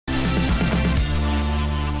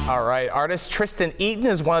All right, artist Tristan Eaton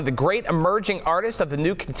is one of the great emerging artists of the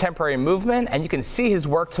new contemporary movement, and you can see his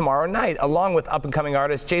work tomorrow night, along with up-and-coming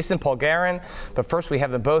artist Jason Polgarin. But first, we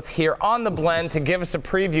have them both here on The Blend to give us a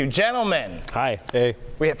preview. Gentlemen. Hi. Hey.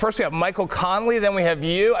 First, we have Michael Conley, then we have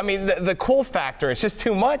you. I mean, the cool factor is just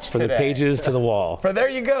too much today. From the pages to the wall. But there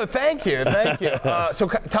you go. Thank you. Thank you. So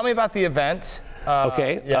tell me about the event.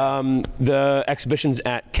 The exhibition's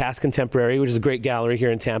at Cast Contemporary, which is a great gallery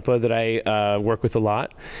here in Tampa that I work with a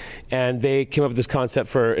lot. And they came up with this concept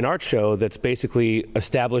for an art show that's basically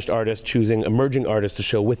established artists choosing emerging artists to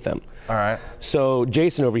show with them. All right. So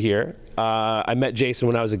Jason over here, I met Jason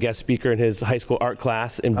when I was a guest speaker in his high school art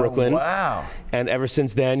class in Brooklyn. Oh, wow. And ever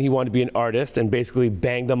since then, he wanted to be an artist and basically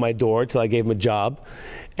banged on my door till I gave him a job.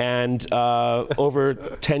 And over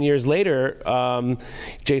 10 years later,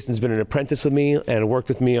 Jason's been an apprentice with me and worked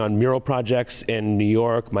with me on mural projects in New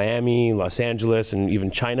York, Miami, Los Angeles, and even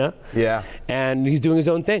China. Yeah. And he's doing his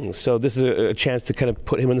own things. So this is a chance to kind of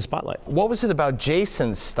put him in the spotlight. What was it about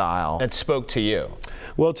Jason's style that spoke to you?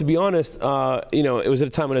 Well, to be honest, you know, it was at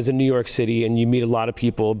a time when I was in New York City and you meet a lot of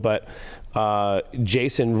people, but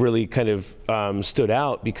Jason really kind of stood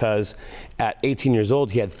out because at 18 years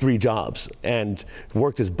old, he had 3 jobs and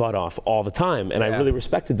worked his butt off all the time. And I really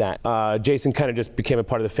respected that. Jason kind of just became a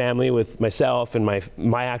part of the family with myself and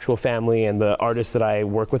my actual family and the artists that I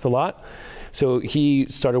work with a lot. So he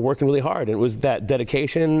started working really hard, and it was that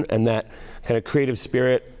dedication and that kind of creative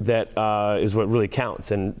spirit that is what really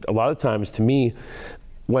counts. And a lot of times, to me,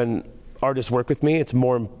 when artists work with me, it's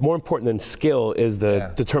more important than skill is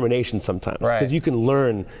the determination sometimes. Because you can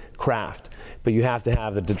learn craft, but you have to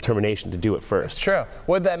have the determination to do it first. It's true.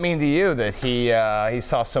 What did that mean to you that he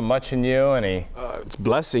saw so much in you and he... It's a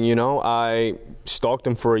blessing, you know. I stalked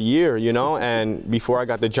him for a year, you know, and before I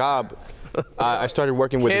got the job, I started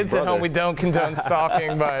working with his brother. Kids at home, we don't condone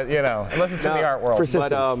stalking, but, you know, unless it's in the art world.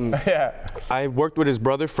 Persistence. I worked with his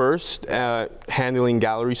brother first, handling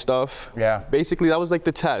gallery stuff. Yeah. Basically, that was like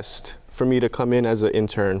the test for me to come in as an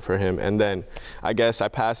intern for him. And then I guess I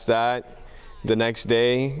passed that. The next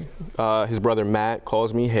day, his brother Matt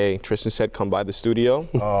calls me, hey, Tristan said come by the studio.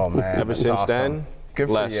 Oh, man. Ever since then, good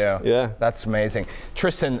for you. Yeah. That's amazing.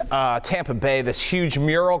 Tristan, Tampa Bay, this huge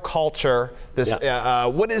mural culture, this,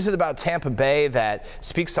 what is it about Tampa Bay that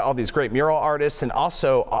speaks to all these great mural artists and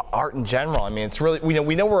also art in general? I mean, it's really,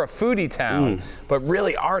 we know we're a foodie town, but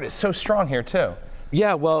really art is so strong here too.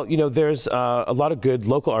 Yeah, well, you know, there's a lot of good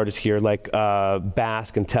local artists here, like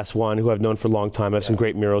Basque and Tess One, who I've known for a long time. I have some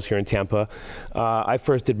great murals here in Tampa. I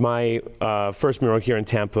first did my first mural here in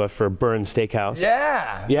Tampa for Burn Steakhouse.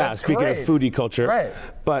 Yeah, speaking of foodie culture. Right.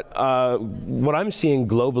 But what I'm seeing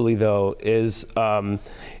globally, though, is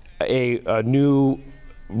a new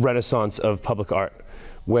renaissance of public art,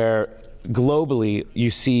 where globally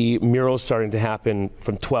you see murals starting to happen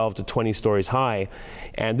from 12 to 20 stories high,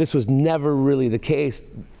 and this was never really the case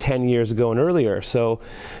 10 years ago and earlier. So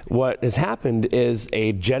what has happened is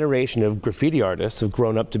a generation of graffiti artists have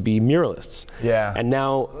grown up to be muralists. Yeah. And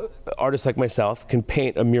now artists like myself can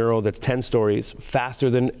paint a mural that's 10 stories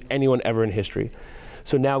faster than anyone ever in history.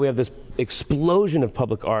 So now we have this explosion of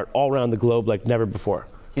public art all around the globe like never before.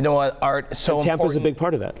 You know what, art is so important. Tampa's a big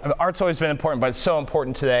part of that. Art's always been important, but it's so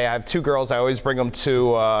important today. I have 2 girls. I always bring them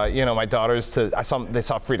to, you know, my daughters to. They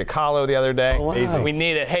saw Frida Kahlo the other day. Oh, wow. We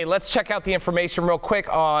need it. Hey, let's check out the information real quick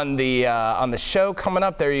on the show coming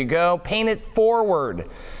up. There you go. Paint It Forward.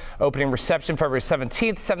 Opening reception February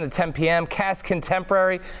 17th, 7 to 10 p.m. Cast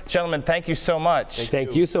Contemporary. Gentlemen, thank you so much.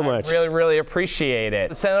 Thank you so much. I really, really appreciate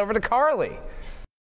it. Let's send it over to Carly.